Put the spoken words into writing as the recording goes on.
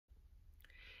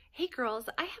Hey girls,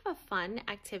 I have a fun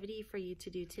activity for you to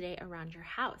do today around your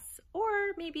house. Or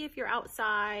maybe if you're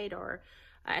outside or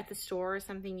at the store or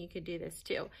something, you could do this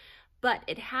too. But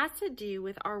it has to do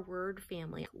with our word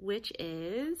family, which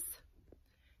is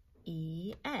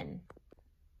E-N.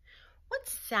 What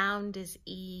sound does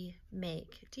E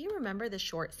make? Do you remember the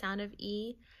short sound of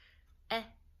E? Eh,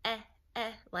 eh,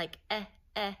 eh, like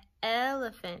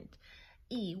elephant.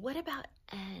 E. What about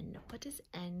N? What does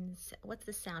N say? What's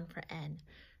the sound for N?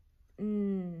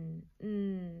 And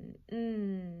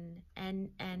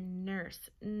nurse.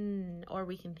 Or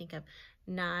we can think of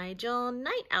Nigel,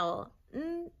 night owl.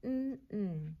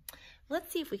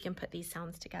 Let's see if we can put these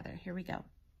sounds together. Here we go.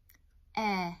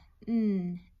 N.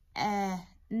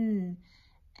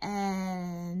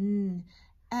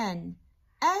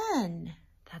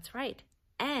 That's right.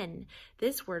 N.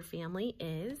 This word family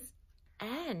is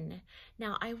N.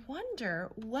 Now, I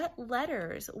wonder what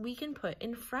letters we can put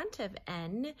in front of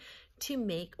N to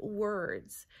make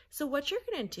words. So what you're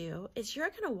going to do is you're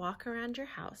going to walk around your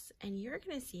house and you're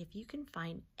going to see if you can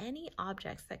find any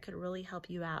objects that could really help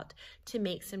you out to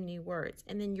make some new words.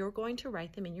 And then you're going to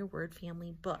write them in your word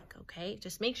family book, okay?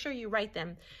 Just make sure you write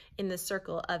them in the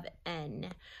circle of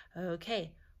N.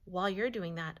 Okay. While you're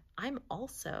doing that, I'm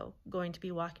also going to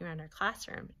be walking around our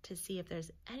classroom to see if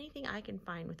there's anything I can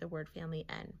find with the word family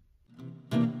N.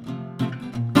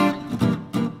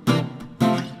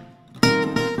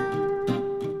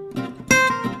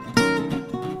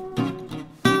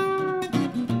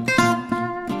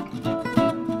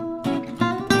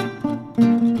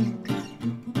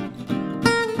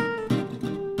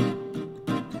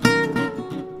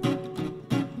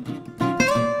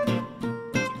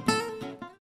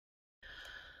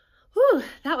 Whew,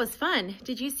 that was fun.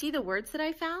 Did you see the words that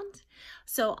I found?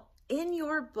 So in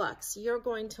your books, you're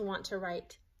going to want to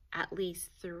write at least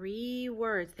 3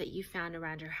 words that you found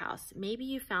around your house. Maybe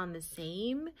you found the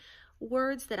same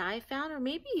words that I found, or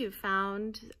maybe you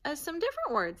found some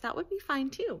different words. That would be fine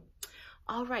too.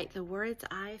 All right, the words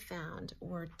I found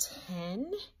were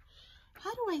 10.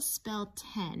 How do I spell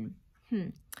 10?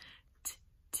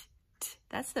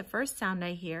 That's the first sound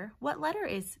I hear. What letter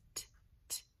is T?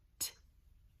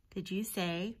 Did you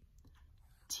say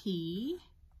T?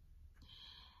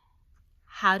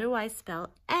 How do I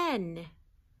spell N?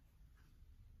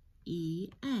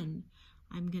 E-N.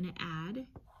 I'm going to add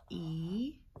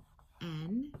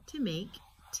E-N to make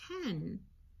 10.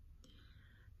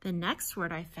 The next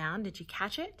word I found, did you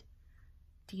catch it?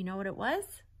 Do you know what it was?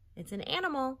 It's an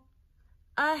animal.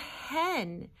 A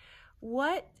hen.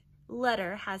 What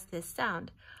letter has this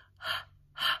sound?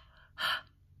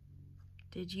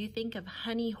 Did you think of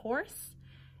honey horse?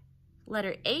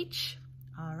 Letter H?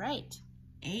 All right,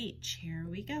 H. Here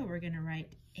we go. We're going to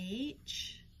write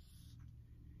H.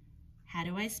 How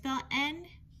do I spell N?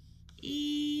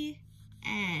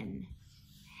 E-N.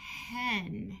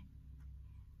 Hen.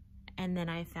 And then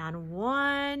I found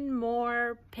one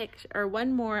more picture, or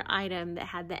one more item that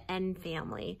had the N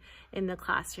family in the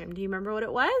classroom. Do you remember what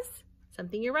it was?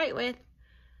 Something you write with.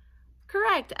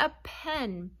 Correct, a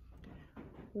pen.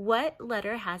 What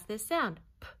letter has this sound?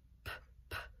 P, p,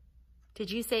 p.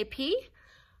 Did you say P?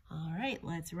 All right,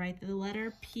 let's write the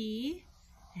letter P.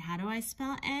 And how do I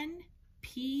spell N?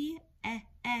 P-E-E-N.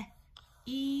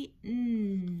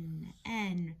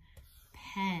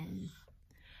 Pen.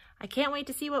 I can't wait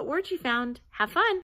to see what words you found. Have fun.